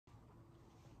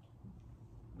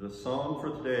The psalm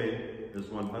for today is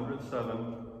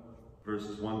 107,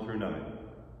 verses 1 through 9.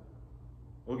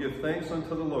 O give thanks unto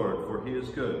the Lord, for he is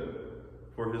good,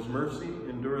 for his mercy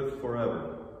endureth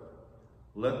forever.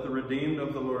 Let the redeemed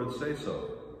of the Lord say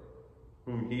so,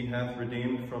 whom he hath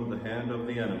redeemed from the hand of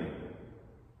the enemy,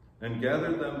 and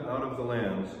gathered them out of the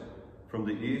lands, from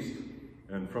the east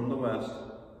and from the west,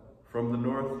 from the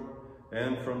north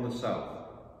and from the south.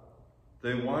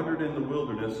 They wandered in the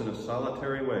wilderness in a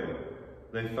solitary way.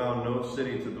 They found no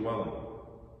city to dwell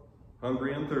in.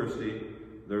 Hungry and thirsty,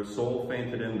 their soul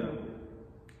fainted in them.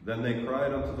 Then they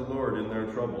cried unto the Lord in their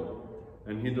trouble,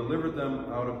 and he delivered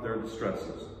them out of their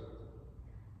distresses.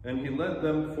 And he led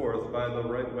them forth by the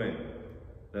right way,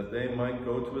 that they might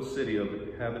go to a city of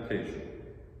habitation.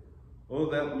 Oh,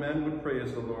 that men would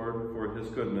praise the Lord for his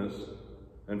goodness,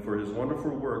 and for his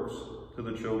wonderful works to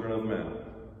the children of men.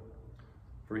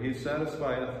 For he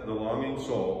satisfieth the longing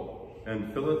soul,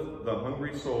 and filleth the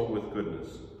hungry soul with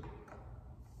goodness.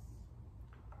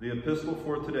 The epistle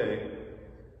for today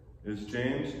is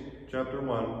James chapter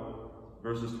 1,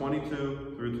 verses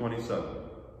 22 through 27.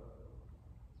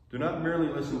 Do not merely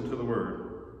listen to the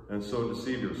word, and so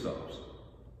deceive yourselves.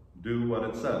 Do what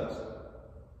it says.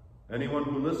 Anyone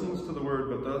who listens to the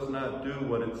word but does not do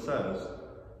what it says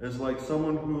is like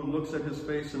someone who looks at his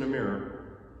face in a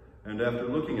mirror, and after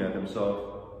looking at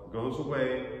himself, goes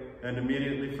away and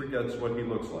immediately forgets what he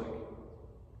looks like.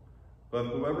 But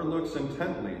whoever looks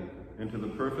intently into the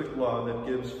perfect law that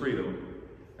gives freedom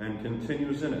and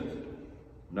continues in it,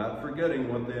 not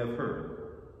forgetting what they have heard,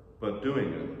 but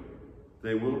doing it,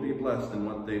 they will be blessed in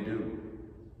what they do.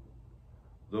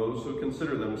 Those who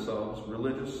consider themselves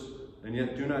religious and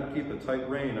yet do not keep a tight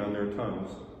rein on their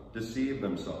tongues deceive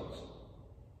themselves,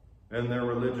 and their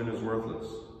religion is worthless.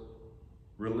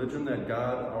 Religion that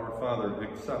God our Father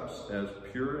accepts as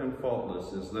pure and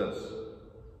faultless is this: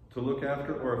 to look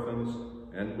after orphans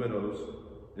and widows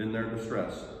in their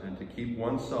distress, and to keep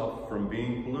oneself from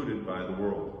being polluted by the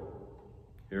world.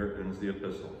 Here ends the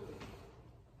epistle.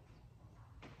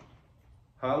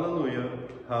 Hallelujah,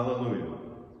 hallelujah.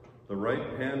 The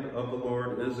right hand of the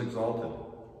Lord is exalted.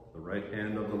 The right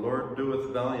hand of the Lord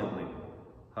doeth valiantly.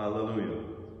 Hallelujah.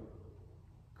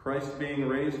 Christ being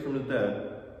raised from the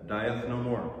dead, dieth no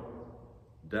more.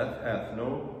 Death hath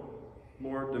no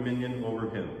more dominion over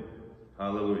him.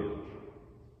 Hallelujah.